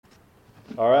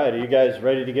All right, are you guys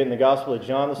ready to get in the Gospel of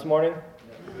John this morning?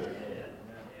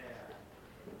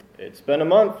 It's been a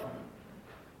month.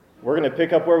 We're going to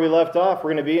pick up where we left off.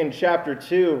 We're going to be in chapter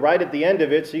 2, right at the end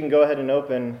of it, so you can go ahead and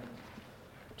open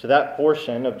to that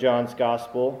portion of John's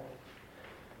Gospel.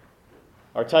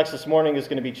 Our text this morning is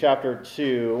going to be chapter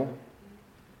 2,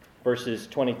 verses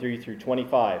 23 through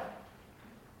 25.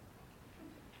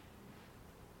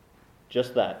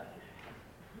 Just that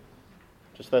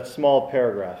small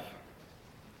paragraph.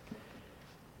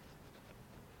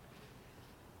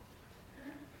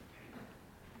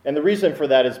 And the reason for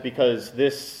that is because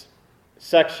this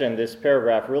section, this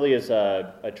paragraph, really is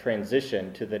a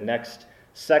transition to the next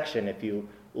section. If you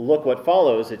look what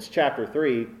follows, it's chapter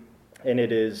 3, and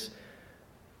it is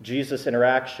Jesus'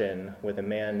 interaction with a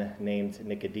man named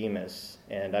Nicodemus.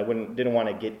 And I didn't want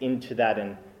to get into that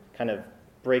and kind of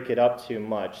break it up too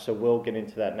much, so we'll get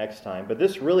into that next time. But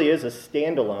this really is a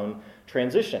standalone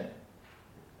transition.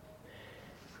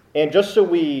 And just so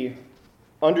we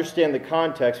understand the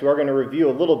context, we are going to review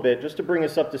a little bit just to bring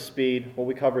us up to speed what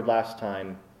we covered last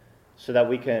time so that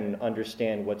we can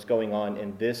understand what's going on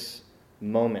in this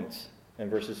moment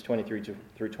in verses 23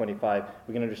 through 25.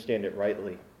 We can understand it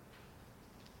rightly.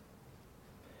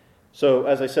 So,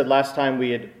 as I said last time, we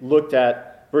had looked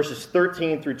at verses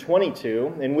 13 through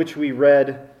 22, in which we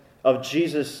read of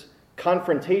Jesus'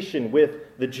 confrontation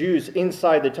with the Jews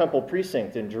inside the temple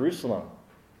precinct in Jerusalem.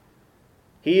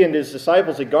 He and his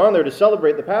disciples had gone there to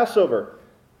celebrate the Passover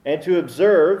and to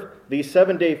observe the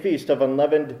 7-day feast of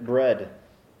unleavened bread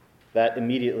that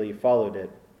immediately followed it.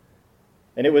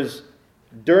 And it was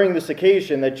during this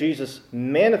occasion that Jesus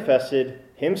manifested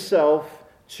himself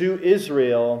to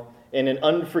Israel in an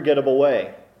unforgettable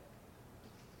way.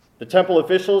 The temple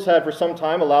officials had for some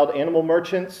time allowed animal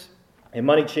merchants and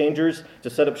money changers to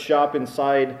set up shop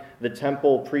inside the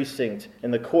temple precinct in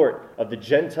the court of the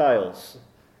Gentiles,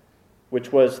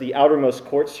 which was the outermost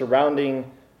court surrounding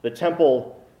the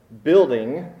temple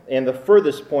building and the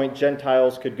furthest point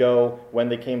Gentiles could go when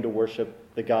they came to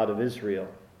worship the God of Israel.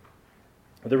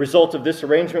 The result of this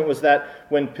arrangement was that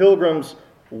when pilgrims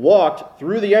walked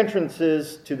through the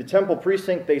entrances to the temple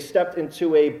precinct, they stepped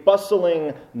into a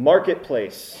bustling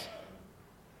marketplace.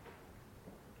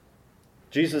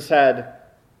 Jesus had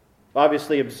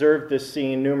obviously observed this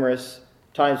scene numerous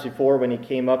times before when he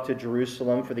came up to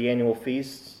Jerusalem for the annual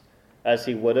feasts, as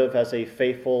he would have as a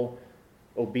faithful,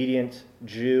 obedient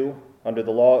Jew under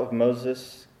the law of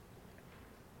Moses.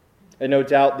 And no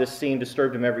doubt this scene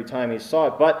disturbed him every time he saw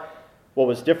it. But what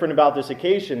was different about this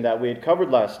occasion that we had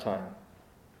covered last time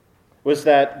was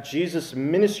that Jesus'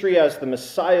 ministry as the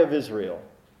Messiah of Israel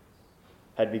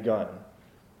had begun.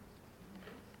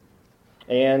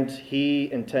 And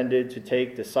he intended to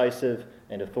take decisive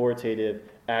and authoritative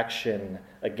action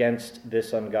against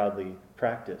this ungodly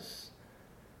practice.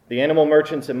 The animal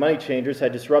merchants and money changers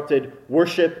had disrupted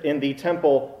worship in the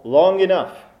temple long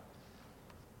enough.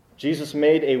 Jesus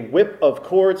made a whip of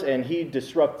cords and he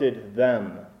disrupted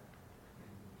them.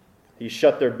 He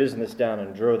shut their business down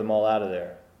and drove them all out of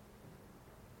there.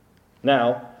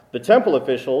 Now, the temple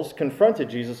officials confronted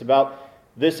Jesus about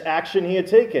this action he had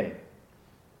taken.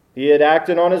 He had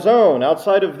acted on his own,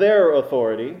 outside of their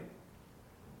authority.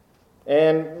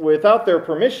 And without their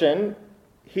permission,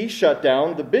 he shut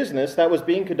down the business that was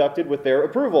being conducted with their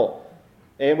approval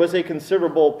and was a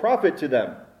considerable profit to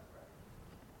them.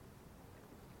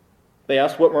 They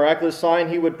asked what miraculous sign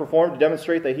he would perform to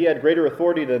demonstrate that he had greater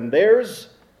authority than theirs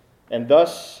and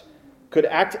thus could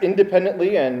act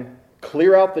independently and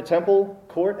clear out the temple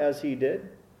court as he did.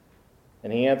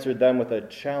 And he answered them with a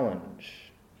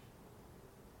challenge.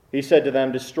 He said to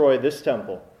them, "Destroy this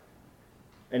temple,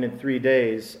 and in 3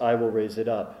 days I will raise it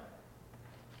up."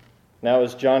 Now,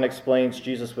 as John explains,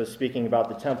 Jesus was speaking about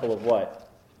the temple of what?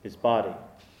 His body.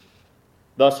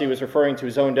 Thus, he was referring to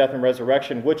his own death and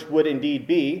resurrection, which would indeed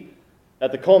be,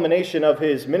 at the culmination of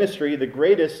his ministry, the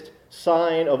greatest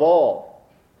sign of all.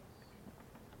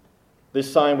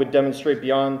 This sign would demonstrate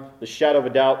beyond the shadow of a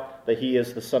doubt that he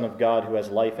is the Son of God who has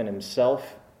life in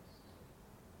himself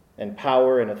and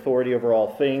power and authority over all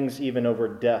things, even over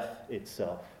death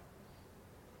itself.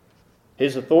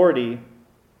 His authority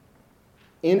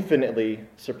infinitely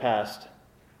surpassed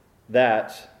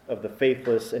that of the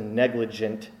faithless and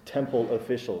negligent temple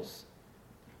officials.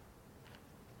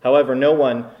 However, no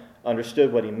one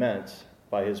understood what he meant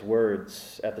by his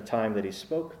words at the time that he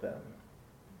spoke them.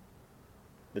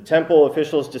 The temple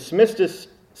officials dismissed his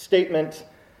statement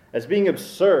as being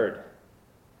absurd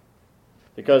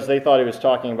because they thought he was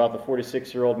talking about the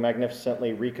 46-year-old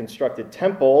magnificently reconstructed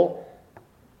temple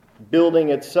building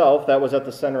itself that was at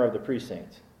the center of the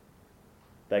precinct.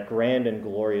 That grand and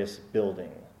glorious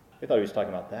building They thought he was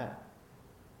talking about that.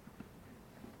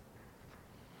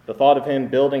 The thought of him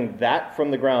building that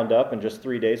from the ground up in just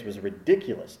 3 days was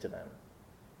ridiculous to them.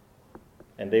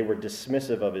 And they were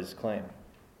dismissive of his claim.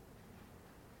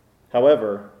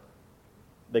 However,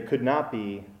 they could not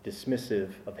be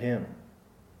dismissive of him.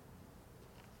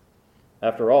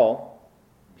 After all,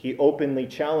 he openly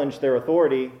challenged their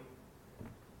authority,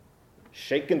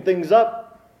 shaking things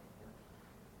up.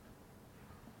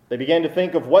 They began to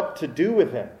think of what to do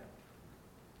with him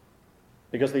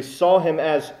because they saw him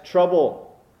as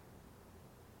trouble.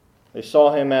 They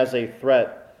saw him as a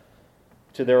threat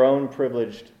to their own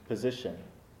privileged position.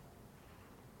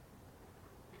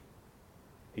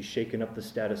 He's shaken up the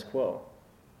status quo.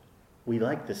 We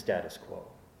like the status quo.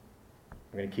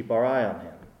 We're going to keep our eye on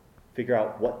him, figure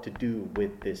out what to do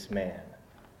with this man.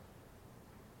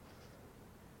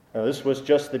 Now, this was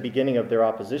just the beginning of their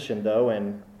opposition, though,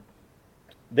 and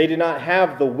they did not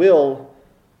have the will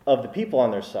of the people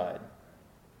on their side.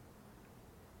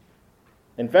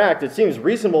 In fact, it seems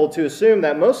reasonable to assume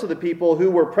that most of the people who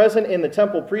were present in the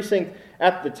temple precinct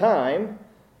at the time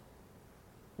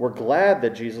were glad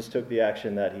that Jesus took the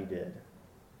action that he did.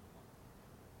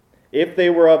 If they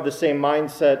were of the same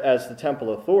mindset as the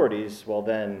temple authorities, well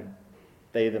then,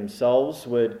 they themselves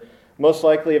would most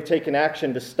likely have taken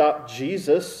action to stop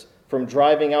Jesus from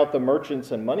driving out the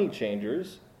merchants and money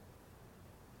changers.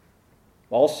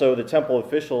 Also, the temple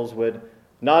officials would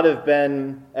not have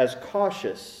been as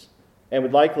cautious and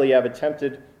would likely have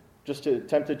attempted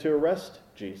to arrest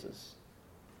Jesus.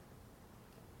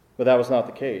 But that was not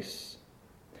the case.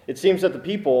 It seems that the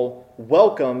people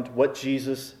welcomed what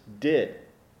Jesus did.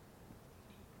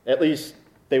 At least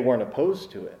they weren't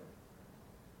opposed to it.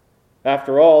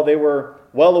 After all, they were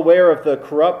well aware of the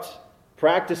corrupt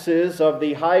practices of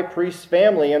the high priest's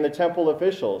family and the temple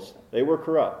officials. They were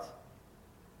corrupt.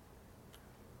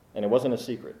 And it wasn't a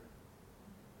secret.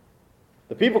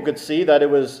 The people could see that it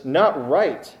was not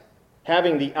right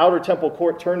having the outer temple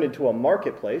court turned into a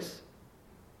marketplace.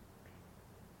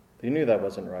 They knew that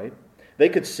wasn't right. They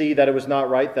could see that it was not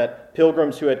right that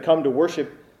pilgrims who had come to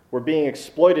worship were being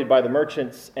exploited by the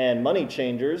merchants and money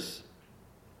changers.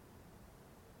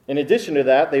 In addition to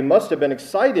that, they must have been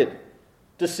excited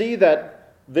to see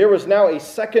that there was now a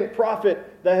second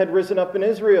prophet that had risen up in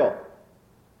Israel.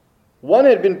 One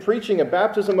had been preaching a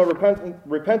baptism of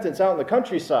repentance out in the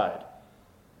countryside.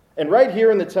 And right here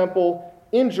in the temple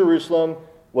in Jerusalem,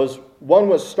 one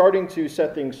was starting to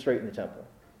set things straight in the temple.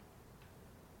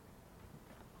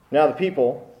 Now, the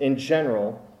people, in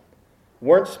general,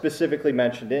 weren't specifically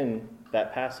mentioned in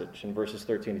that passage in verses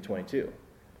 13 to 22.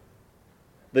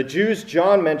 The Jews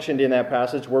John mentioned in that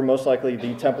passage were most likely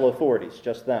the temple authorities,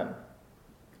 just them,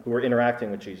 who were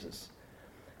interacting with Jesus.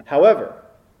 However,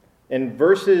 in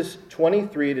verses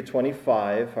 23 to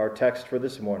 25, our text for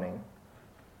this morning,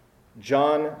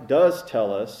 John does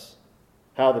tell us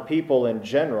how the people in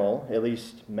general, at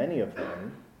least many of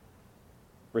them,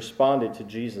 responded to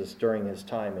Jesus during his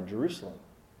time in Jerusalem.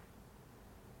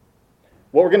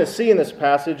 What we're going to see in this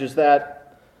passage is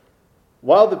that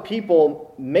while the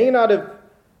people may not have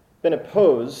been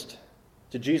opposed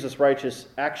to Jesus' righteous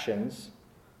actions,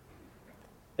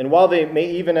 and while they may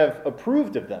even have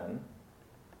approved of them,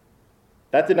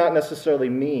 that did not necessarily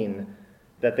mean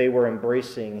that they were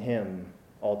embracing him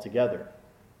altogether.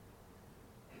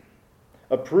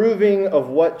 Approving of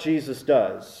what Jesus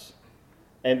does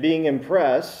and being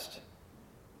impressed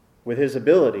with his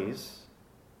abilities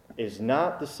is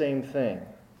not the same thing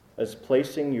as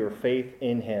placing your faith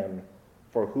in him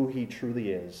for who he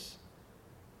truly is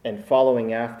and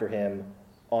following after him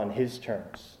on his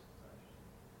terms.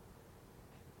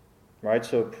 Right?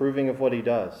 So approving of what he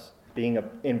does, being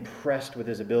impressed with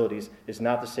his abilities is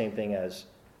not the same thing as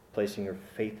placing your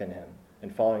faith in him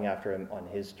and following after him on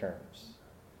his terms.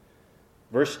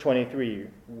 Verse 23,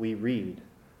 we read,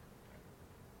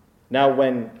 "Now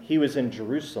when he was in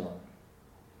Jerusalem,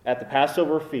 at the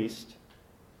Passover feast,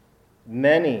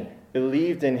 many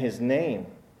believed in his name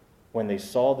when they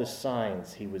saw the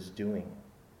signs he was doing."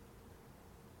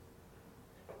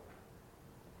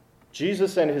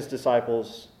 Jesus and his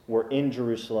disciples were in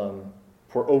Jerusalem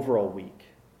for over a week.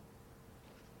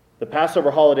 The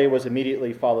Passover holiday was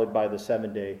immediately followed by the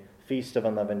 7-day Feast of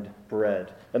Unleavened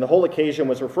Bread, and the whole occasion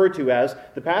was referred to as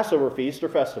the Passover feast or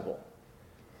festival.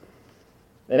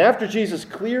 And after Jesus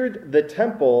cleared the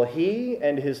temple, he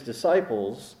and his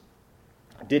disciples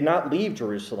did not leave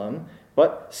Jerusalem,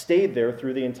 but stayed there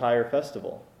through the entire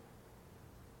festival.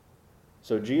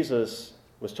 So Jesus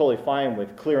was totally fine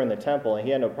with clearing the temple, and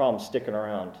he had no problem sticking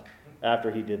around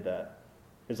after he did that.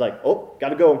 He's like, "Oh,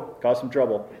 gotta go, cause some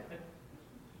trouble.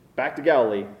 Back to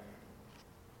Galilee."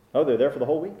 Oh, they're there for the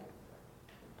whole week?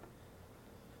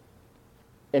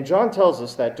 And John tells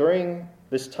us that during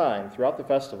this time, throughout the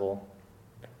festival,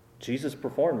 Jesus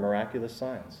performed miraculous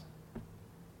signs.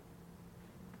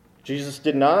 Jesus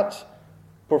did not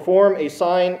perform a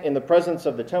sign in the presence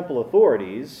of the temple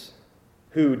authorities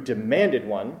who demanded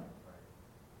one.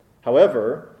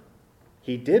 However,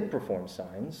 he did perform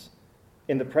signs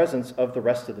in the presence of the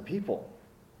rest of the people.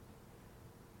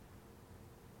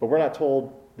 But we're not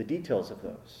told the details of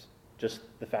those, just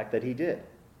the fact that he did.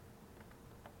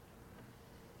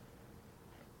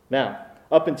 Now,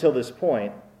 up until this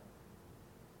point,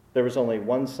 there was only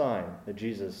one sign that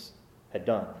Jesus had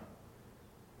done.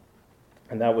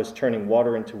 And that was turning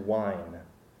water into wine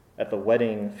at the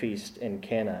wedding feast in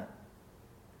Cana.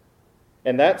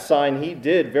 And that sign he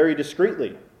did very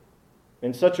discreetly,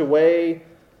 in such a way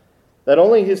that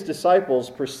only his disciples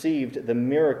perceived the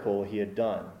miracle he had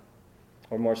done,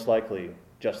 or most likely,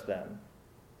 just them.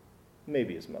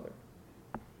 Maybe his mother.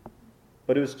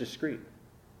 But it was discreet.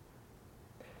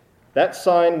 That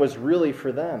sign was really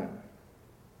for them,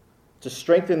 to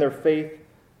strengthen their faith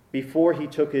before he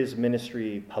took his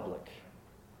ministry public.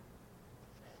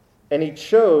 And he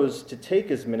chose to take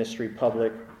his ministry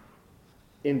public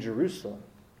in Jerusalem,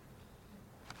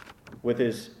 with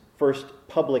his first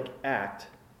public act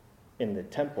in the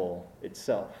temple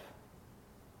itself.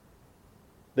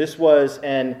 This was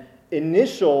an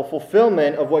initial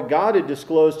fulfillment of what God had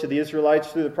disclosed to the Israelites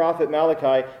through the prophet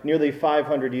Malachi nearly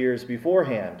 500 years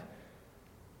beforehand.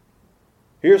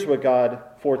 Here's what God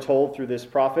foretold through this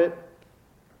prophet.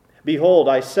 Behold,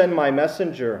 I send my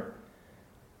messenger,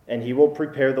 and he will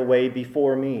prepare the way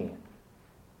before me.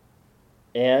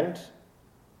 And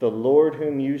the Lord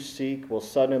whom you seek will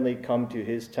suddenly come to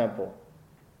his temple.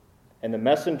 And the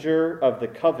messenger of the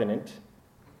covenant,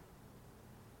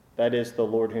 that is the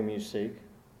Lord whom you seek,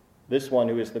 this one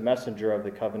who is the messenger of the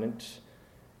covenant,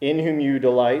 in whom you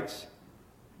delight,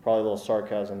 probably a little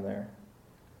sarcasm there.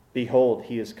 Behold,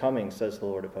 he is coming, says the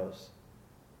Lord of hosts.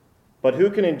 But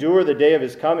who can endure the day of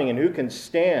his coming, and who can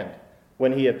stand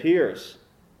when he appears?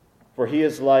 For he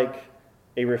is like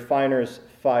a refiner's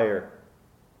fire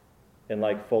and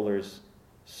like fuller's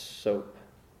soap.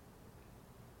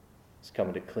 He's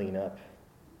coming to clean up.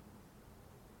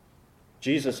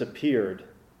 Jesus appeared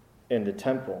in the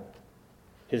temple,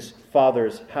 his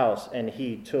Father's house, and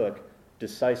he took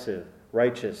decisive,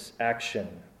 righteous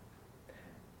action.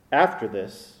 After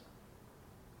this,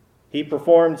 he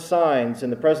performed signs in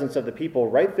the presence of the people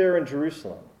right there in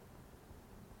Jerusalem.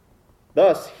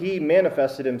 Thus, he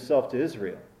manifested himself to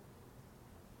Israel.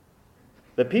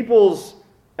 The people's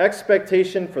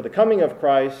expectation for the coming of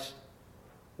Christ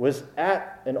was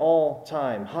at an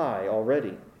all-time high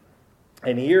already.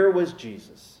 And here was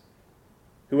Jesus,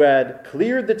 who had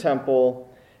cleared the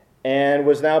temple and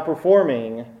was now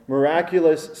performing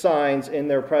miraculous signs in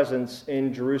their presence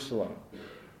in Jerusalem.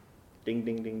 Ding,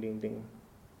 ding, ding, ding, ding.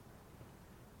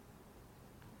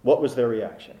 What was their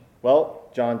reaction? Well,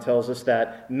 John tells us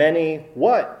that many,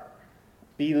 what?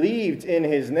 Believed in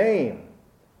his name.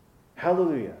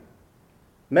 Hallelujah.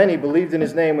 Many believed in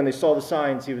his name when they saw the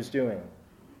signs he was doing.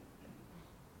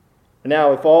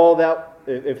 Now, if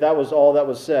that was all that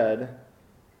was said,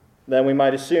 then we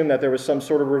might assume that there was some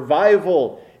sort of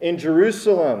revival in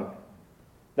Jerusalem,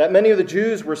 that many of the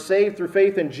Jews were saved through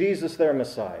faith in Jesus, their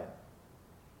Messiah.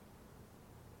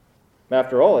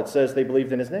 After all, it says they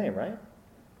believed in his name, right?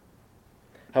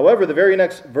 However, the very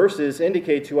next verses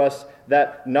indicate to us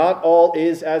that not all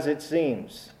is as it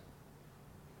seems.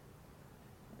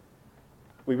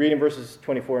 We read in verses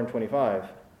 24 and 25,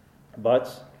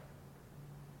 but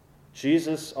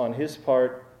Jesus, on his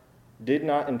part, did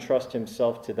not entrust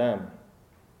himself to them,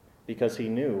 because he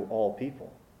knew all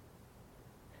people,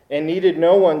 and needed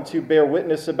no one to bear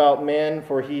witness about man,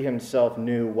 for he himself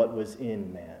knew what was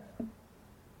in man.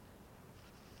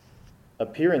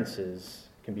 Appearances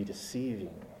can be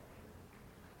deceiving.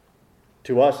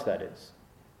 To us, that is.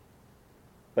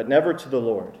 But never to the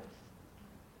Lord.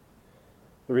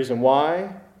 The reason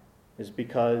why is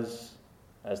because,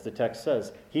 as the text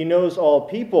says, he knows all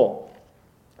people,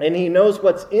 and he knows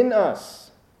what's in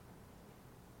us.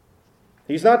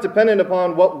 He's not dependent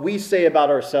upon what we say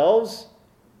about ourselves,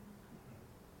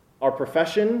 our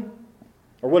profession,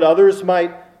 or what others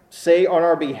might say on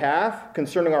our behalf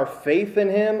concerning our faith in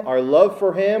him, our love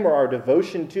for him, or our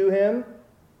devotion to him.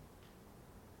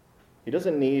 He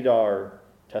doesn't need our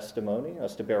testimony,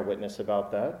 us to bear witness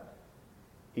about that.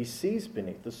 He sees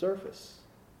beneath the surface.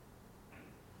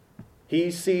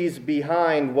 He sees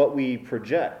behind what we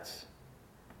project.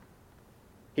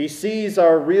 He sees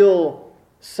our real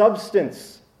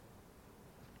substance,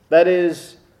 that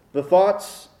is, the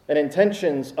thoughts and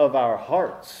intentions of our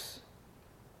hearts.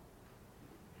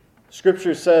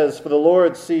 Scripture says, "For the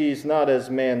Lord sees not as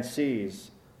man sees.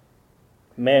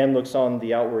 Man looks on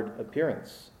the outward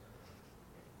appearance,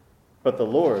 but the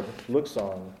Lord looks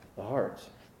on the heart."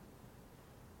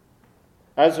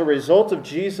 As a result of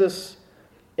Jesus'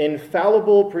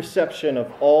 infallible perception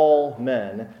of all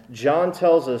men, John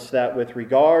tells us that with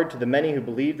regard to the many who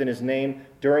believed in his name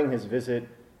during his visit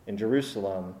in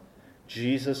Jerusalem,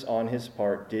 Jesus on his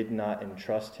part did not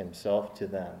entrust himself to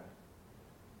them.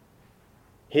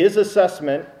 His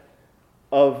assessment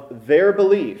of their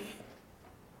belief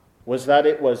was that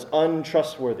it was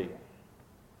untrustworthy.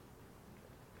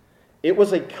 It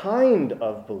was a kind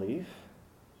of belief,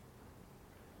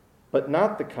 but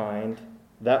not the kind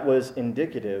that was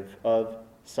indicative of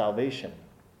salvation.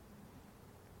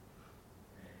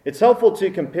 It's helpful to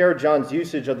compare John's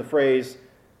usage of the phrase,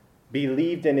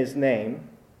 "believed in his name,"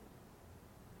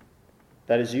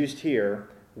 that is used here,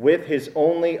 with his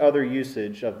only other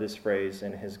usage of this phrase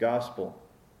in his gospel.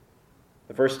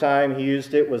 The first time he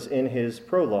used it was in his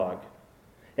prologue,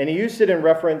 and he used it in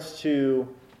reference to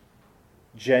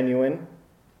genuine,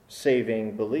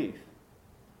 saving belief.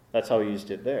 That's how he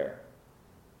used it there.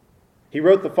 He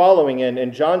wrote the following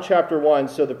in John chapter 1,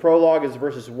 so the prologue is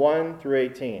verses 1 through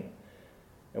 18.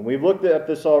 And we've looked at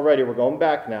this already, we're going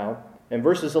back now. In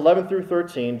verses 11 through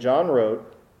 13, John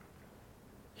wrote,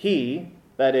 "He,"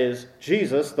 that is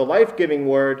Jesus, the life-giving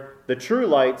Word, the true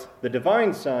light, the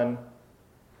divine Son,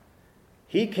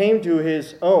 he came to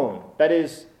his own, that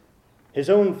is, his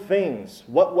own things.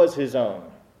 What was his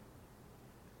own?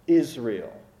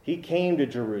 Israel. He came to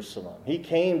Jerusalem. He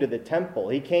came to the temple.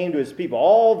 He came to his people.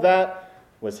 All that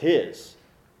was his.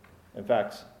 In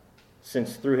fact,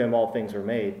 since through him all things were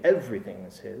made, everything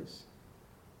is his.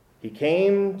 He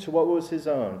came to what was his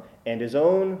own, and his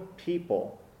own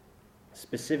people,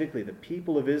 specifically the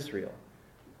people of Israel,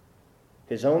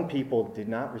 his own people did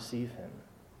not receive him.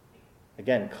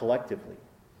 Again, collectively.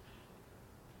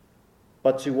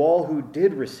 But to all who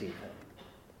did receive him,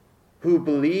 who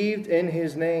believed in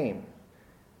his name,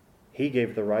 he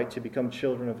gave the right to become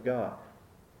children of God,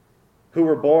 who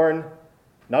were born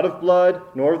not of blood,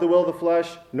 nor of the will of the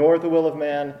flesh, nor of the will of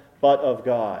man, but of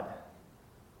God.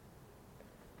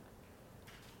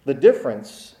 The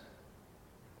difference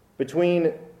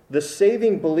between the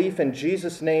saving belief in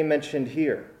Jesus' name mentioned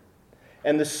here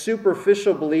and the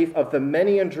superficial belief of the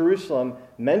many in Jerusalem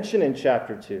mentioned in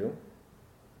chapter 2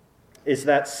 is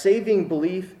that saving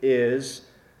belief is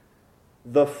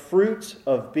the fruit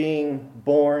of being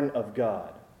born of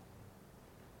God.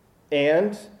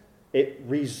 And it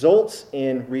results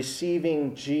in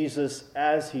receiving Jesus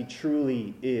as he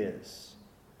truly is.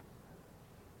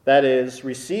 That is,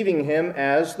 receiving him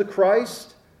as the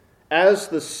Christ, as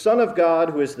the Son of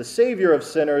God, who is the Savior of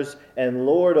sinners and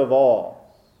Lord of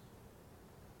all.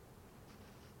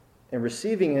 And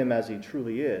receiving him as he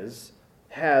truly is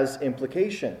has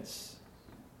implications.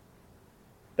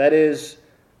 That is,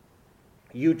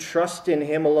 you trust in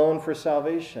him alone for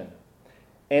salvation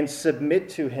and submit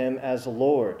to him as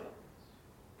Lord.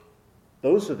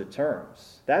 Those are the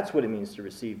terms. That's what it means to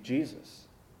receive Jesus.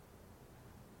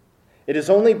 It is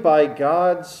only by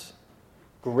God's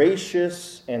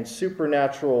gracious and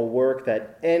supernatural work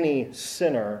that any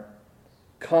sinner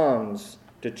comes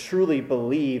to truly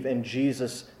believe in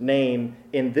Jesus' name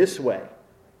in this way,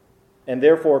 and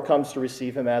therefore comes to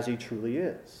receive him as he truly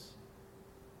is.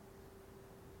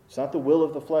 It's not the will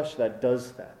of the flesh that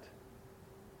does that.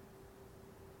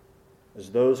 It's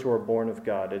those who are born of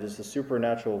God. It is the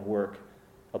supernatural work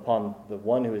upon the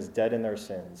one who is dead in their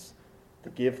sins to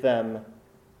give them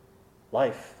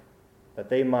life, that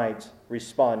they might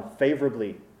respond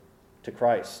favorably to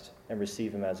Christ and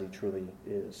receive him as he truly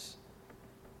is.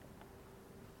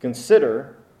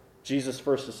 Consider Jesus'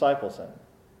 first disciples then.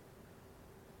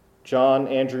 John,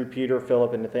 Andrew, Peter,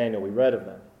 Philip, and Nathanael. We read of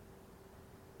them.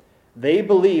 They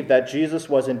believed that Jesus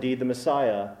was indeed the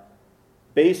Messiah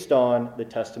based on the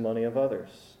testimony of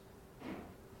others.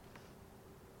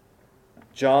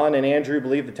 John and Andrew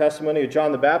believed the testimony of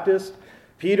John the Baptist.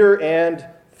 Peter and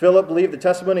Philip believed the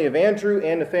testimony of Andrew,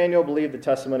 and Nathanael believed the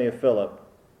testimony of Philip.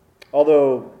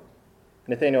 Although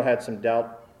Nathanael had some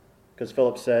doubt, because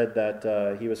Philip said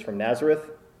that he was from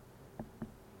Nazareth.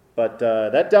 But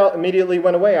that doubt immediately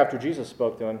went away after Jesus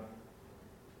spoke to him.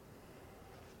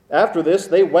 After this,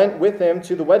 they went with him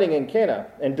to the wedding in Cana.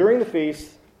 And during the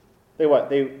feast,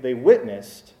 they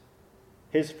witnessed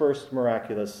his first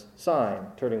miraculous sign,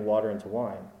 turning water into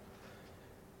wine.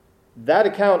 That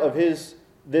account of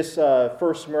this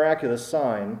first miraculous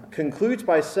sign concludes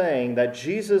by saying that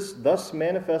Jesus thus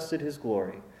manifested his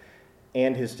glory,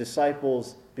 and his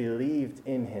disciples believed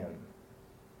in him.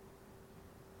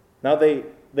 Now they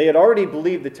had already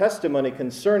believed the testimony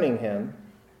concerning him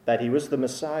that he was the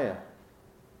Messiah,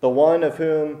 the one of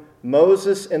whom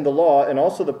Moses in the law and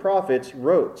also the prophets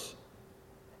wrote.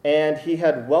 And he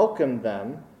had welcomed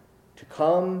them to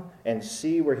come and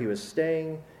see where he was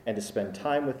staying and to spend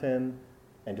time with him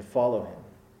and to follow him.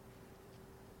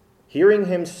 Hearing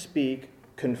him speak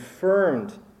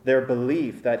confirmed their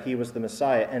belief that he was the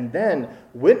Messiah, and then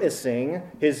witnessing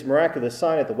his miraculous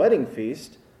sign at the wedding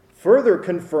feast further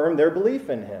confirmed their belief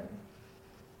in him.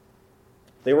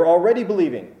 They were already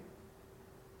believing.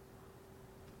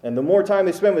 And the more time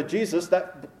they spend with Jesus,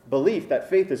 that belief, that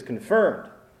faith is confirmed.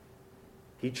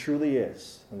 He truly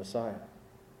is the Messiah.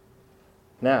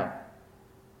 Now,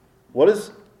 what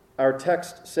does our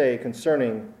text say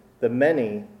concerning the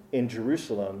many in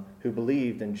Jerusalem who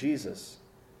believed in Jesus?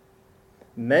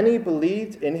 Many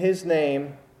believed in his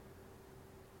name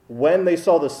when they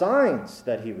saw the signs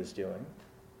that he was doing.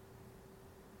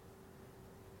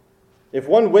 If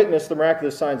one witnessed the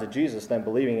miraculous signs of Jesus, then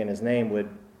believing in his name would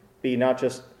be not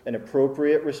just an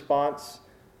appropriate response,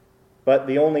 but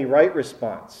the only right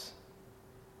response.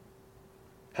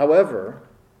 However,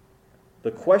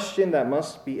 the question that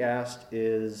must be asked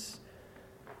is,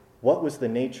 what was the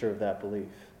nature of that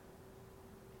belief?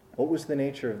 What was the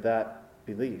nature of that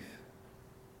belief?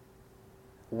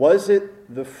 Was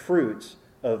it the fruit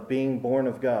of being born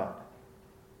of God?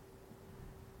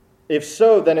 If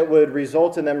so, then it would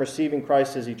result in them receiving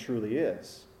Christ as he truly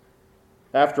is.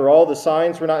 After all, the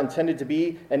signs were not intended to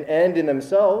be an end in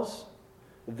themselves.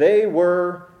 They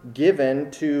were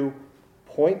given to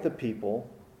point the people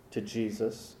to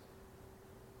Jesus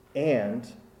and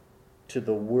to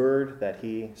the word that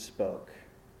he spoke.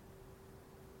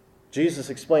 Jesus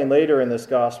explained later in this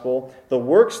gospel, "The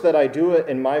works that I do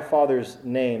in my Father's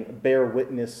name bear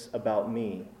witness about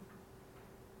me."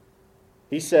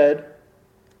 He said,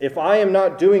 "If I am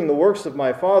not doing the works of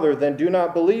my Father, then do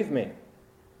not believe me.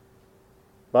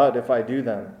 But if I do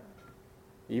them,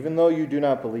 even though you do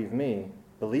not believe me,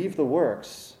 believe the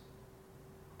works,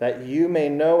 that you may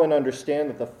know and understand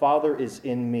that the Father is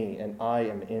in me and I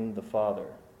am in the Father."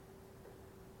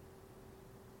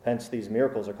 Hence, these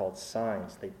miracles are called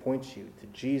signs. They point you to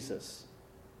Jesus.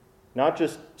 Not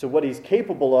just to what he's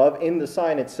capable of in the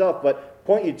sign itself, but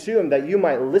point you to him that you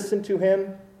might listen to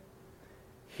him,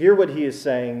 hear what he is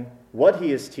saying, what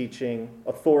he is teaching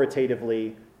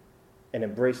authoritatively, and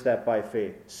embrace that by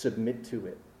faith. Submit to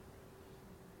it.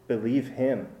 Believe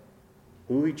him,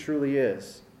 who he truly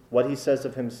is, what he says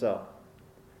of himself.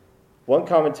 One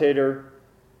commentator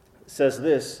says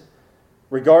this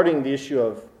regarding the issue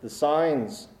of the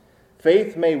signs: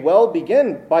 faith may well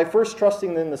begin by first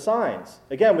trusting in the signs.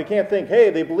 Again, we can't think, hey,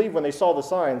 they believed when they saw the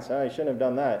signs. You shouldn't have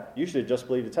done that. You should have just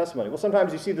believed the testimony. Well,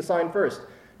 sometimes you see the sign first.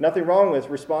 Nothing wrong with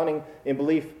responding in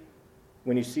belief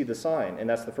when you see the sign, and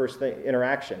that's the first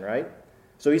interaction, right?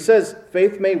 So he says,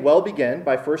 faith may well begin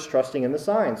by first trusting in the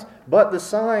signs, but the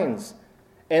signs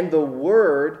and the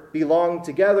word belong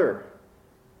together,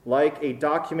 like a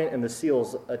document and the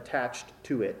seals attached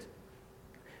to it.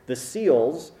 The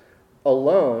seals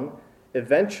alone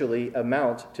eventually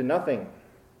amount to nothing.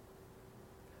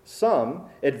 Some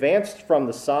advanced from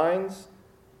the signs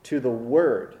to the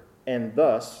word, and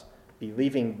thus,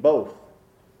 believing both,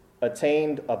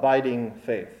 attained abiding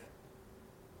faith.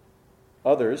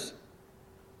 Others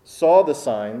saw the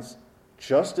signs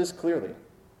just as clearly,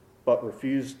 but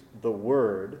refused the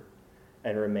word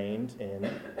and remained in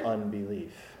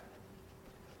unbelief.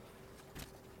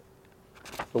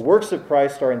 The works of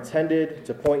Christ are intended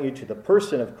to point you to the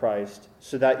person of Christ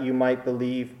so that you might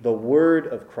believe the word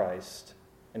of Christ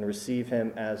and receive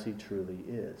him as he truly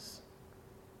is.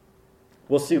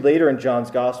 We'll see later in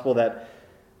John's gospel that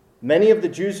many of the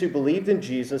Jews who believed in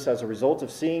Jesus as a result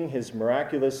of seeing his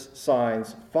miraculous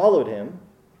signs followed him,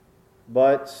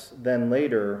 but then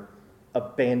later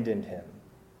abandoned him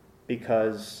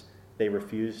because they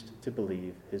refused to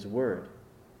believe his word,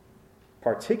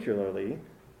 particularly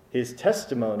his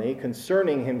testimony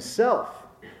concerning himself.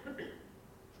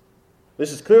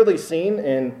 This is clearly seen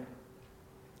in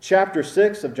chapter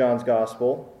 6 of John's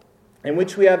Gospel, in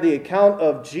which we have the account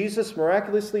of Jesus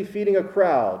miraculously feeding a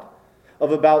crowd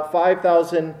of about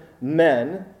 5,000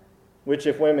 men, which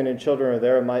if women and children are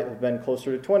there, it might have been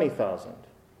closer to 20,000.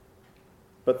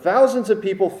 But thousands of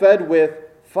people fed with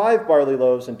 5 barley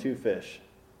loaves and 2 fish.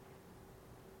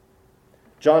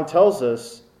 John tells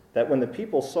us that when the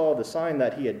people saw the sign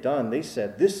that he had done, they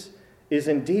said, "This is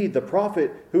indeed the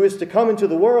prophet who is to come into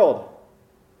the world."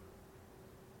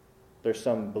 There's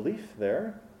some belief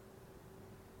there.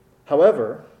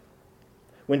 However,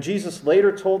 when Jesus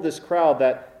later told this crowd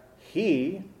that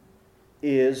he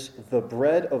is the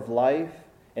bread of life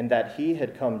and that he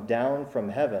had come down from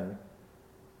heaven,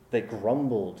 they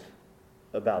grumbled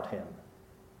about him.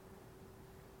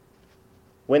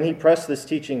 When he pressed this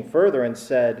teaching further and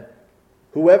said,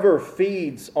 "Whoever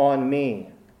feeds on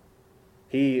me,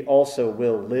 he also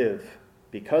will live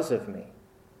because of me,"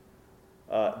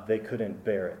 they couldn't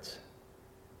bear it.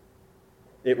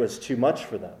 It was too much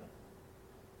for them.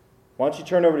 Why don't you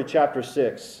turn over to chapter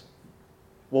 6?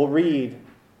 We'll read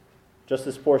just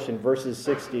this portion, verses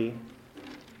 60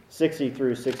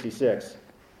 through 66.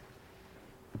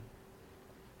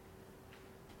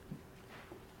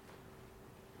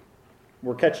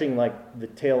 We're catching like the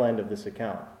tail end of this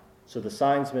account. So the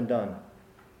sign's been done.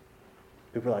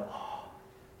 People are like, oh.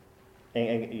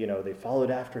 And they followed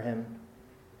after him.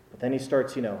 But then he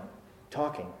starts,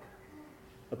 talking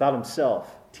about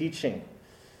himself, teaching.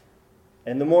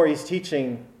 And the more he's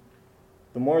teaching,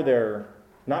 the more they're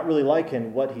not really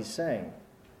liking what he's saying.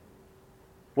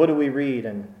 What do we read?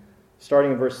 And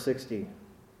starting in verse 60.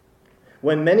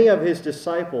 When many of his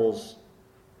disciples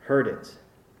heard it,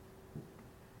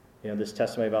 this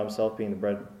testimony about himself being the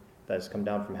bread that has come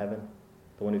down from heaven,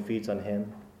 the one who feeds on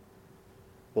him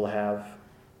will have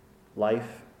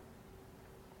life,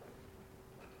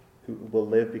 who will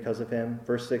live because of him.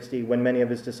 Verse 60, when many of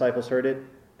his disciples heard it,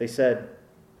 they said,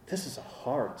 "This is a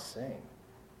hard saying.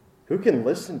 Who can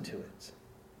listen to it?"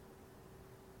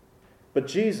 But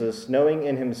Jesus, knowing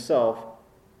in himself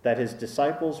that his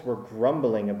disciples were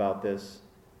grumbling about this,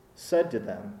 said to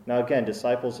them. Now again,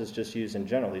 disciples is just used in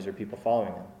general. These are people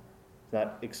following him. It's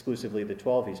not exclusively the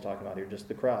 12 he's talking about here, just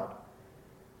the crowd.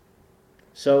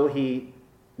 So he,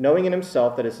 knowing in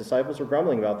himself that his disciples were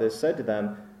grumbling about this, said to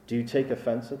them, "Do you take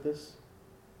offense at this?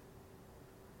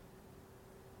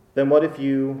 Then what if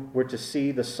you were to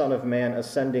see the Son of Man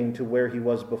ascending to where he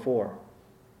was before?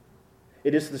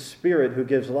 It is the Spirit who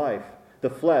gives life. The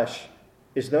flesh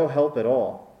is no help at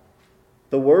all.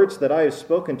 The words that I have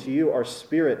spoken to you are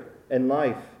spirit and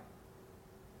life.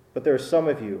 But there are some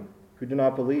of you who do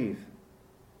not believe."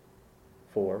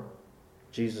 For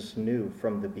Jesus knew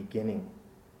from the beginning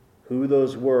who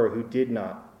those were who did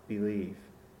not believe,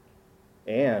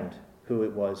 and who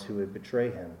it was who would betray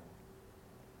him.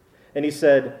 And he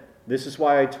said, "This is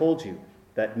why I told you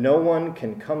that no one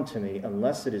can come to me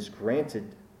unless it is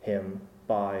granted him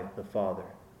by the Father."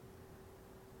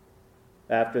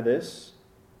 After this,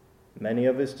 many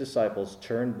of his disciples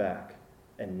turned back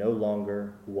and no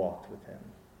longer walked with him.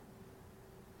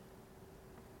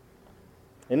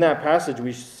 In that passage,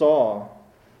 we saw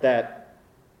that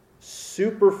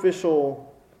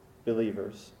superficial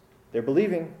believers, they're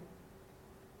believing,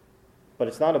 but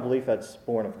it's not a belief that's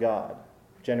born of God,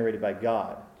 generated by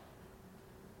God.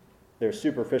 They're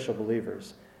superficial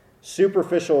believers.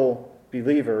 Superficial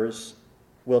believers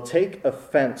will take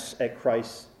offense at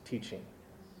Christ's teaching.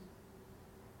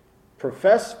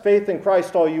 Profess faith in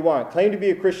Christ all you want. Claim to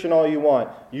be a Christian all you want.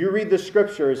 You read the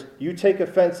scriptures, you take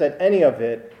offense at any of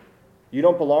it, you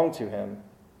don't belong to him.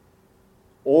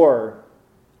 Or,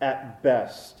 at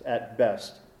best,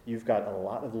 you've got a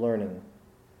lot of learning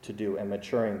to do and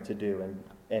maturing to do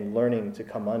and learning to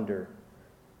come under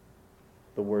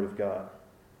the Word of God.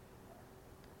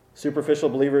 Superficial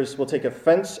believers will take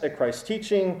offense at Christ's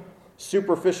teaching.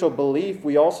 Superficial belief,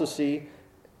 we also see,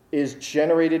 is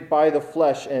generated by the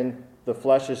flesh, and the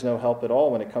flesh is no help at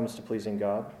all when it comes to pleasing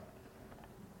God.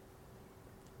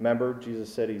 Remember,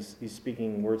 Jesus said he's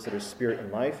speaking words that are spirit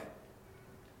and life.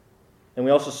 And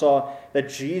we also saw that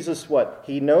Jesus,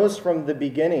 he knows from the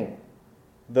beginning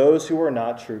those who are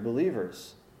not true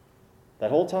believers. That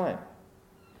whole time.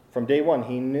 From day one,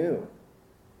 he knew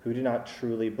who do not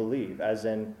truly believe, as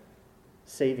in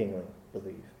savingly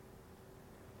believe.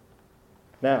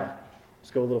 Now, let's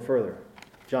go a little further.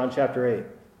 John chapter 8.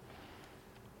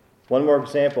 One more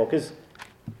example, because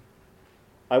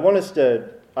I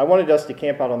wanted us to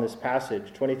camp out on this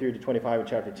passage, 23 to 25 in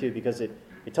chapter 2, because it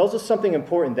tells us something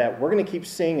important that we're going to keep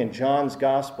seeing in John's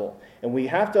gospel. And we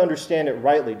have to understand it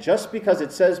rightly. Just because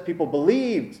it says people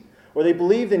believed, or they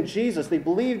believed in Jesus, they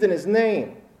believed in his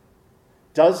name,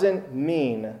 doesn't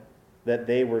mean that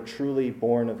they were truly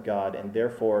born of God, and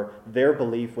therefore their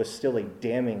belief was still a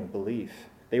damning belief.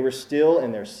 They were still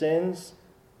in their sins.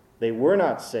 They were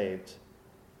not saved.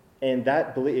 And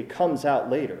that belief, it comes out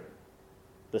later.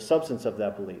 The substance of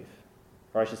that belief.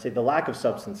 Or I should say the lack of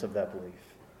substance of that belief.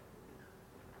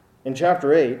 In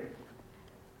chapter 8,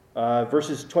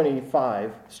 verses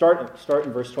 25, start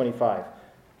in verse 25.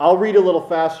 I'll read a little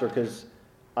faster because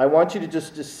I want you to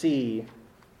see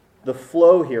the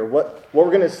flow here. What we're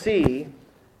going to see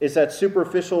is that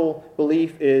superficial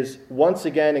belief is once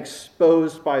again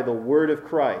exposed by the word of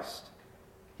Christ.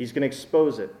 He's going to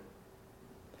expose it.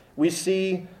 We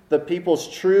see the people's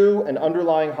true and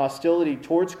underlying hostility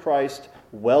towards Christ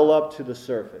well up to the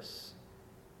surface.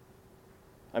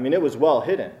 I mean, it was well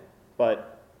hidden,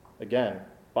 but again,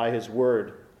 by his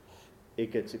word,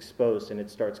 it gets exposed and it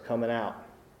starts coming out,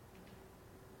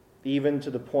 even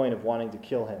to the point of wanting to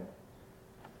kill him.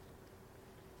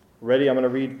 Ready? I'm going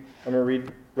to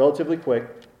read relatively quick,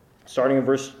 starting in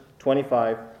verse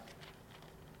 25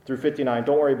 through 59.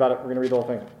 Don't worry about it. We're going to read the whole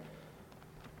thing.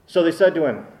 So they said to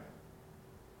him,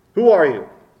 "Who are you?"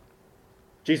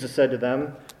 Jesus said to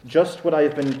them, "Just what I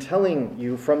have been telling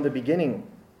you from the beginning.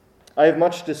 I have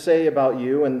much to say about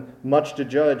you and much to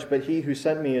judge, but he who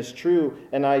sent me is true,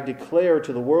 and I declare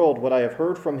to the world what I have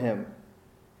heard from him."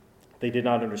 They did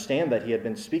not understand that he had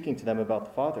been speaking to them about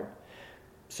the Father.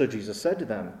 So Jesus said to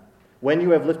them, "When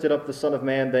you have lifted up the Son of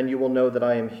Man, then you will know that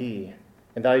I am he,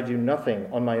 and that I do nothing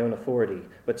on my own authority,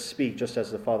 but speak just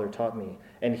as the Father taught me.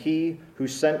 And he who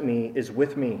sent me is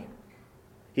with me.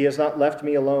 He has not left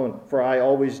me alone, for I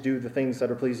always do the things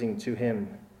that are pleasing to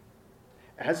him."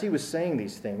 As he was saying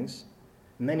these things,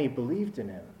 many believed in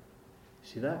him.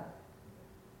 See that?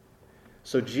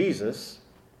 So Jesus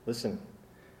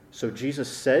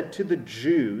said to the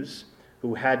Jews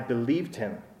who had believed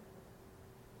him,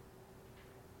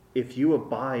 "If you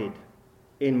abide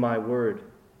in my word,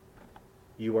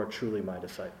 you are truly my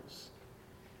disciples.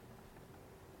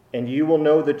 And you will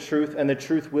know the truth, and the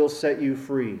truth will set you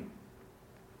free."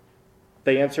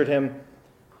 They answered him,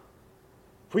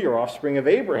 "We are offspring of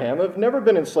Abraham, have never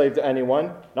been enslaved to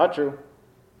anyone." Not true.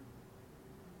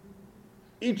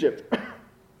 Egypt.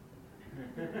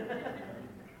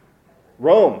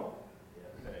 Rome.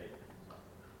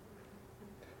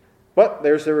 But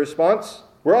there's their response.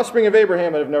 "We're offspring of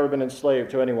Abraham and have never been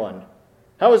enslaved to anyone.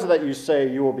 How is it that you say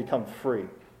you will become free?"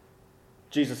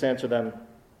 Jesus answered them,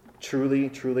 "Truly,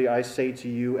 truly, I say to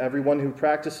you, everyone who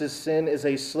practices sin is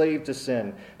a slave to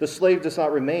sin. The slave does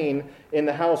not remain in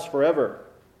the house forever.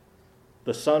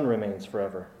 The Son remains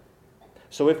forever.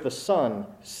 So if the Son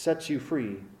sets you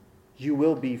free, you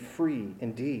will be free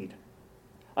indeed.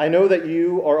 I know that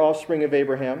you are offspring of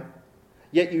Abraham,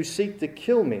 yet you seek to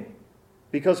kill me,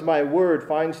 because my word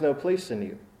finds no place in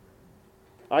you.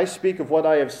 I speak of what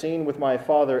I have seen with my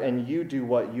father, and you do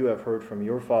what you have heard from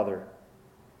your father."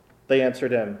 They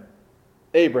answered him,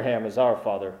 "Abraham is our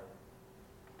father."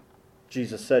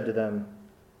 Jesus said to them,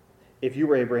 "If you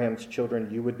were Abraham's children,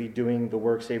 you would be doing the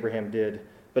works Abraham did.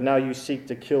 But now you seek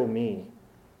to kill me,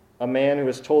 a man who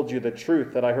has told you the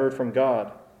truth that I heard from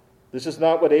God. This is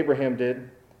not what Abraham did.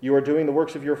 You are doing the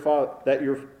works of your father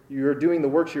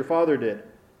did."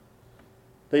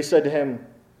 They said to him,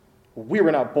 "We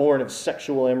were not born of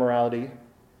sexual immorality.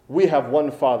 We have one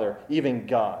Father, even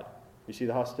God." You see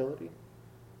the hostility?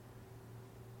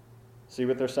 See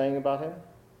what they're saying about him?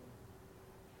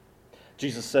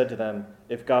 Jesus said to them,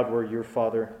 "If God were your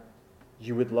Father,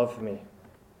 you would love me,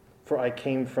 for I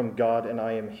came from God and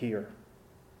I am here.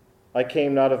 I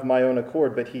came not of my own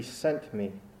accord, but he sent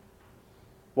me.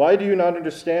 Why do you not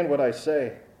understand what I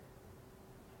say?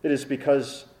 It is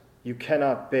because you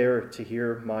cannot bear to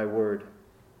hear my word.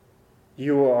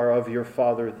 You are of your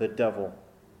father, the devil,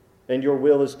 and your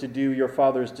will is to do your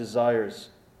father's desires.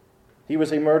 He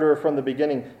was a murderer from the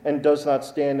beginning and does not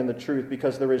stand in the truth,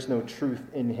 because there is no truth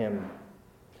in him.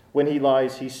 When he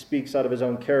lies, he speaks out of his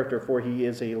own character, for he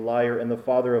is a liar and the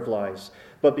father of lies.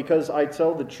 But because I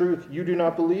tell the truth, you do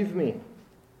not believe me.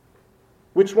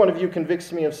 Which one of you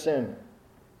convicts me of sin?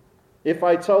 If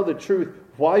I tell the truth,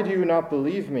 why do you not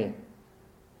believe me?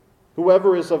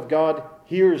 Whoever is of God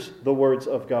hears the words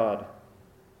of God.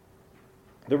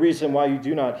 The reason why you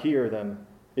do not hear them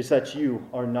is that you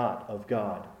are not of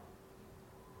God."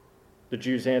 The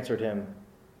Jews answered him,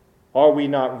 "Are we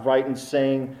not right in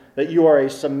saying that you are a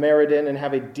Samaritan and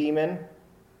have a demon?"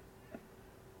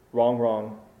 Wrong,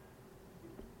 wrong.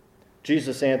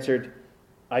 Jesus answered,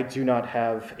 "I do not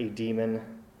have a demon,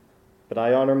 but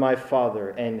I honor my Father,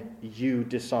 and you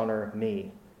dishonor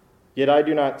me. Yet I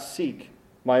do not seek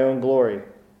my own glory.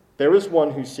 There is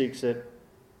one who seeks it,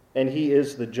 and he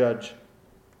is the judge.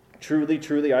 Truly,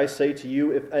 truly, I say to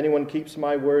you, if anyone keeps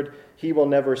my word, he will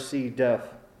never see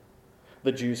death."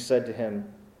 The Jews said to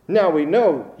him, "Now we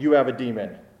know you have a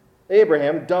demon.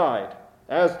 Abraham died,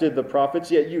 as did the prophets,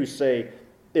 yet you say,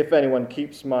 if anyone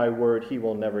keeps my word, he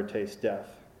will never taste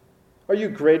death. Are you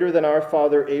greater than our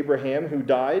father Abraham, who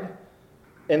died?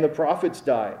 And the prophets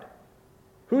died.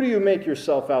 Who do you make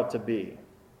yourself out to be?"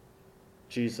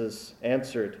 Jesus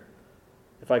answered,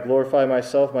 "If I glorify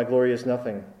myself, my glory is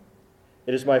nothing.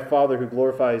 It is my Father who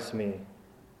glorifies me,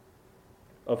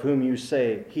 of whom you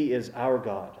say he is our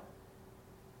God.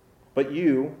 But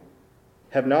you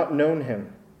have not known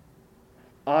him.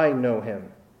 I know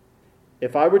him.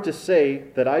 If I were to say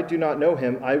that I do not know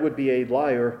him, I would be a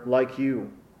liar like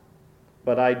you.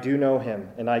 But I do know him,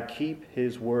 and I keep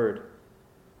his word.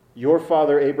 Your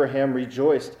father Abraham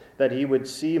rejoiced that he would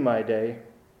see my day.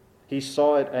 He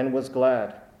saw it and was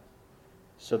glad.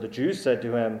 So the Jews said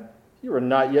to him, You are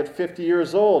not yet 50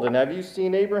 years old, and have you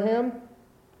seen Abraham?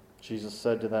 Jesus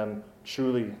said to them,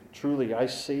 Truly, truly, I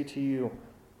say to you,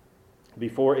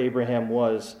 before Abraham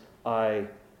was, I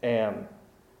am.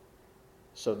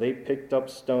 So they picked up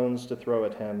stones to throw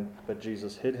at him, but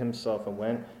Jesus hid himself and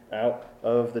went out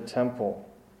of the temple.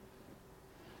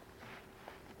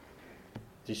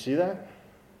 Do you see that?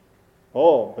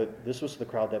 Oh, but this was the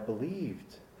crowd that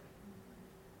believed.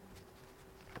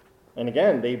 And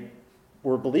again, they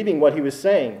were believing what he was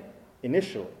saying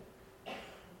initially,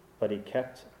 but he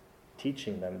kept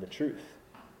teaching them the truth.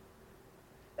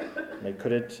 They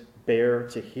couldn't bear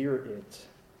to hear it.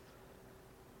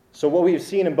 So what we've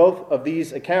seen in both of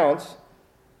these accounts,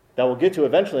 that we'll get to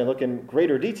eventually and look in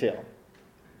greater detail.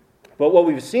 But what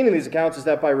we've seen in these accounts is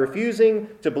that by refusing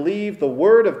to believe the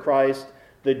word of Christ,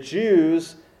 the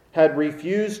Jews had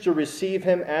refused to receive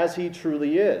him as he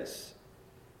truly is.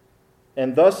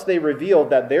 And thus they revealed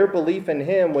that their belief in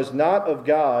him was not of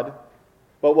God,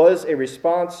 but was a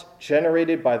response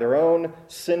generated by their own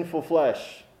sinful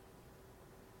flesh.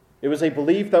 It was a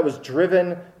belief that was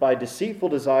driven by deceitful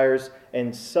desires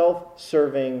and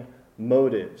self-serving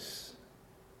motives.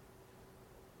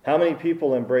 How many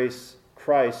people embrace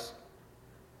Christ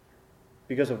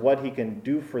because of what he can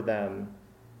do for them,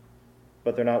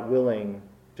 but they're not willing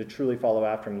to truly follow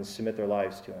after him and submit their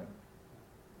lives to him?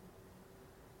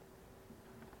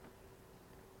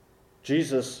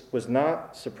 Jesus was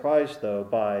not surprised, though,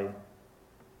 by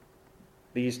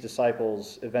these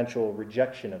disciples' eventual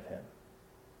rejection of him.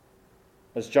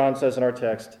 As John says in our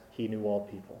text, he knew all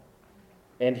people.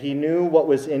 And he knew what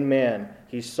was in man.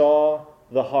 He saw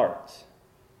the heart.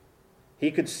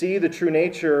 He could see the true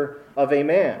nature of a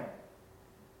man,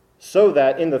 so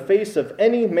that in the face of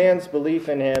any man's belief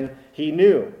in him, he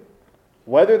knew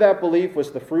whether that belief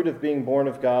was the fruit of being born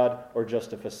of God or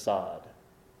just a facade.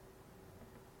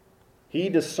 He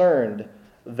discerned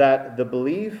that the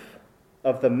belief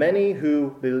of the many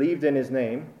who believed in his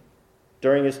name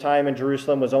during his time in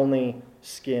Jerusalem was only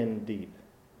skin deep.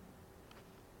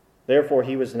 Therefore,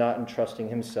 he was not entrusting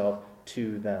himself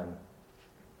to them.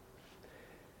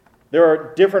 There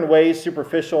are different ways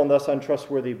superficial and thus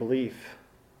untrustworthy belief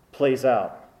plays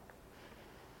out.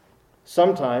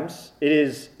 Sometimes it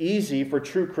is easy for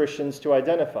true Christians to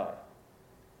identify.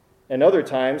 And other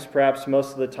times, perhaps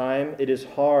most of the time, it is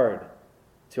hard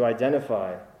to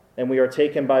identify, and we are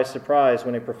taken by surprise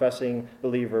when a professing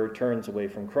believer turns away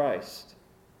from Christ.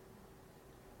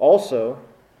 Also,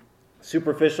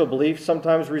 superficial belief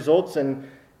sometimes results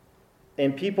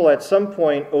in people at some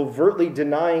point overtly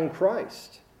denying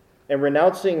Christ and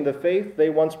renouncing the faith they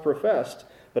once professed.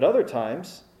 But other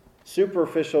times,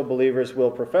 superficial believers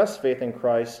will profess faith in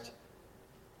Christ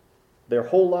their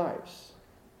whole lives,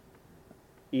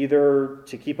 either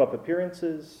to keep up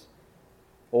appearances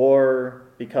or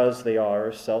because they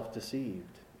are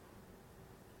self-deceived.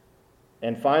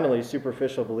 And finally,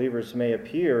 superficial believers may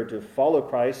appear to follow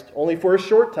Christ only for a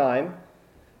short time,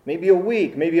 maybe a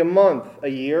week, maybe a month, a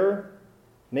year,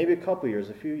 maybe a couple years,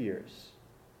 a few years.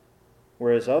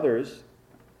 Whereas others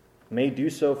may do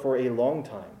so for a long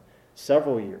time,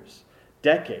 several years,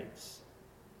 decades.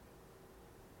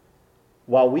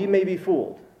 While we may be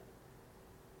fooled,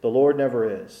 the Lord never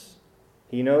is.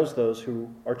 He knows those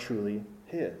who are truly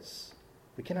his.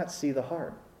 We cannot see the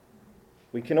heart.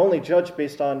 We can only judge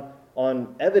based on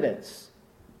evidence.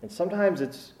 And sometimes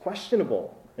it's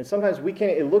questionable. And sometimes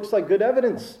it looks like good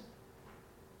evidence.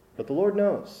 But the Lord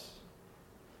knows.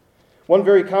 One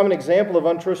very common example of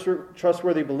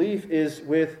untrustworthy belief is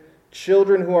with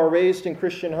children who are raised in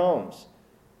Christian homes.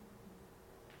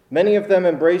 Many of them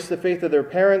embrace the faith of their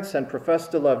parents and profess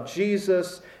to love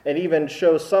Jesus and even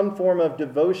show some form of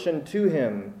devotion to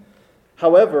him.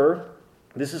 However,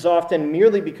 this is often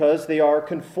merely because they are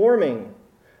conforming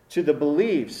to the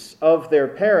beliefs of their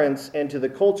parents and to the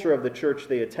culture of the church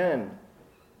they attend,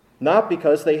 not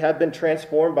because they have been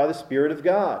transformed by the Spirit of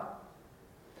God.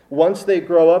 Once they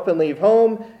grow up and leave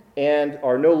home and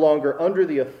are no longer under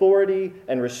the authority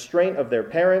and restraint of their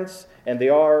parents, and they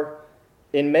are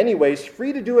in many ways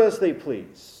free to do as they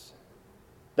please,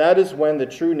 that is when the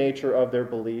true nature of their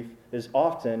belief is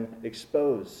often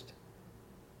exposed.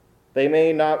 They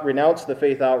may not renounce the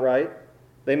faith outright.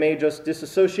 They may just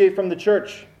disassociate from the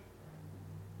church,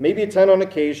 maybe attend on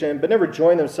occasion, but never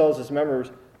join themselves as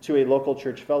members to a local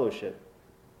church fellowship.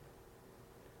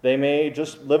 They may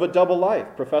just live a double life,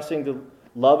 professing to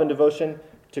love and devotion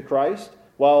to Christ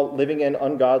while living an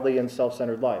ungodly and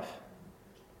self-centered life.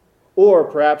 Or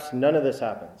perhaps none of this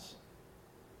happens.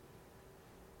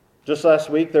 Just last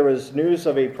week, there was news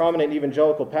of a prominent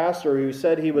evangelical pastor who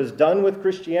said he was done with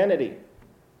Christianity.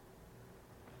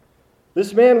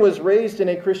 This man was raised in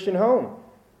a Christian home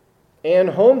and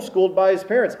homeschooled by his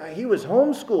parents. He was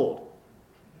homeschooled.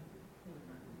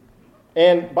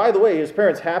 And by the way, his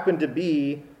parents happened to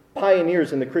be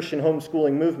pioneers in the Christian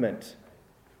homeschooling movement.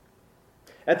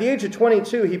 At the age of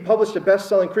 22, he published a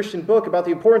best-selling Christian book about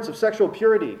the importance of sexual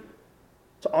purity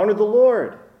to honor the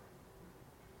Lord.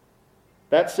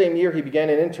 That same year, he began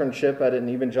an internship at an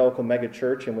evangelical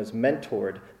megachurch and was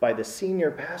mentored by the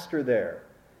senior pastor there.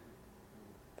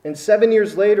 And 7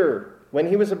 years later, when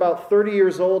he was about 30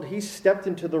 years old, he stepped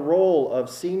into the role of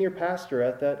senior pastor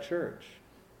at that church.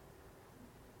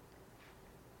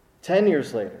 10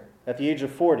 years later, at the age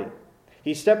of 40,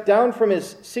 he stepped down from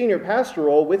his senior pastor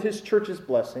role with his church's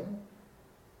blessing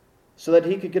so that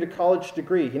he could get a college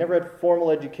degree. He never had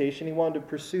formal education. He wanted to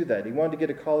pursue that. He wanted to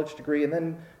get a college degree and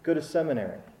then go to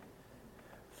seminary.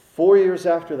 4 years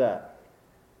after that,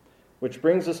 which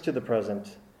brings us to the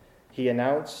present, he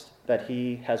announced that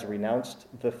he has renounced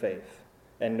the faith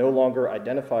and no longer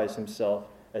identifies himself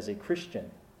as a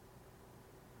Christian.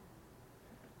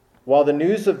 While the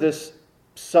news of this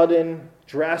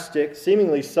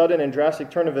seemingly sudden and drastic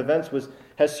turn of events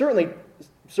has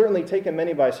certainly taken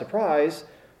many by surprise,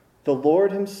 the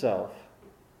Lord himself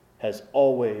has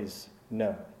always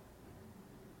known.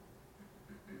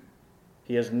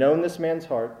 He has known this man's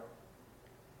heart,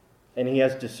 and he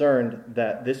has discerned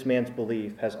that this man's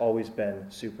belief has always been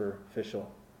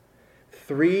superficial.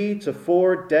 3 to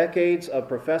 4 decades of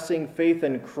professing faith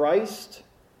in Christ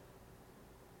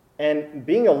and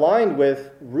being aligned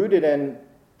with rooted and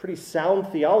pretty sound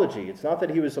theology. It's not that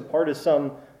he was a part of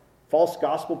some false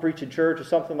gospel preaching church or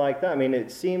something like that. I mean,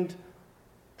 it seemed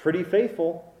pretty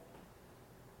faithful.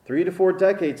 3 to 4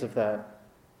 decades of that.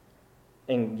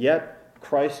 And yet,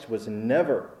 Christ was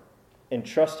never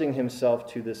entrusting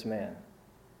himself to this man,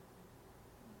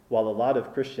 while a lot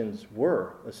of Christians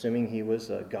were, assuming he was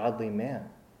a godly man,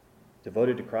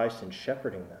 devoted to Christ and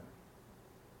shepherding them.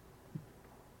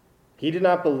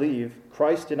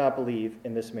 Christ did not believe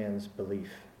in this man's belief,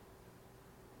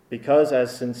 because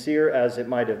as sincere as it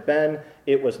might have been,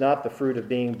 it was not the fruit of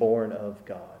being born of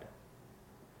God.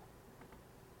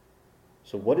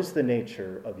 So what is the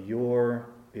nature of your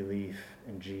belief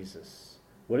in Jesus?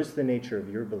 What is the nature of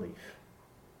your belief?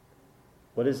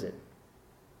 What is it?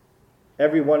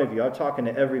 Every one of you. I'm talking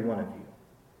to every one of you.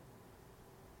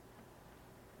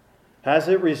 Has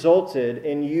it resulted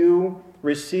in you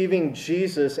receiving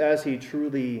Jesus as he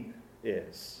truly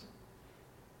is?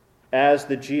 As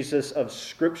the Jesus of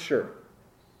Scripture,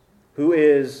 who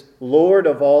is Lord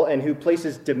of all and who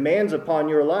places demands upon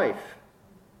your life?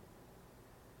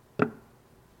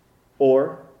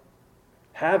 Or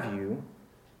have you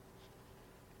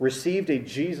received a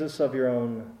Jesus of your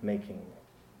own making?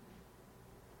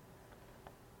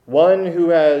 One who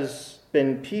has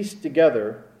been pieced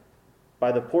together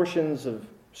by the portions of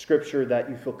Scripture that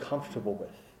you feel comfortable with.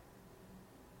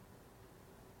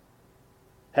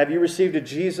 Have you received a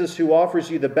Jesus who offers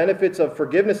you the benefits of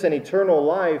forgiveness and eternal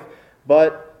life,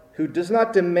 but who does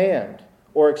not demand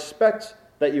or expect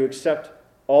that you accept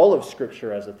all of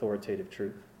Scripture as authoritative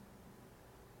truth?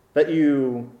 That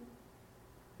you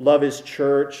love his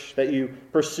church, that you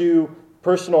pursue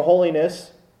personal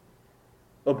holiness,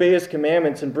 obey his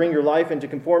commandments, and bring your life into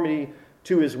conformity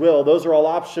to his will. Those are all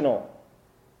optional.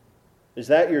 Is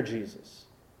that your Jesus?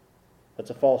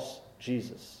 That's a false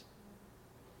Jesus.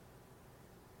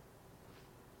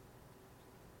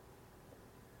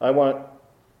 I want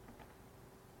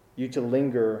you to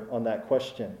linger on that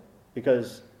question,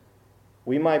 because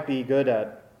we might be good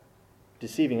at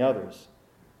deceiving others,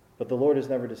 but the Lord is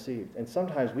never deceived. And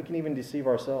sometimes we can even deceive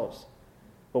ourselves.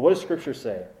 But what does Scripture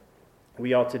say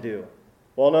we ought to do?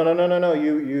 Well, no.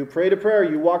 You prayed a prayer,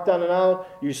 you walked down an aisle,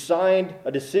 you signed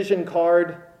a decision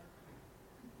card,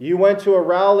 you went to a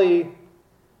rally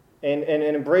and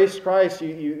embraced Christ,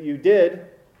 you did.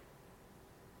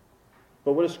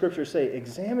 But what does Scripture say?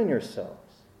 Examine yourselves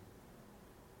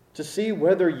to see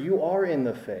whether you are in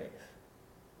the faith.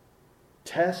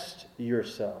 Test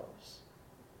yourselves.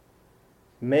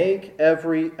 Make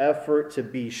every effort to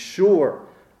be sure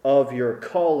of your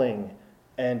calling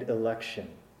and election.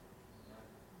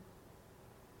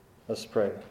 Let's pray.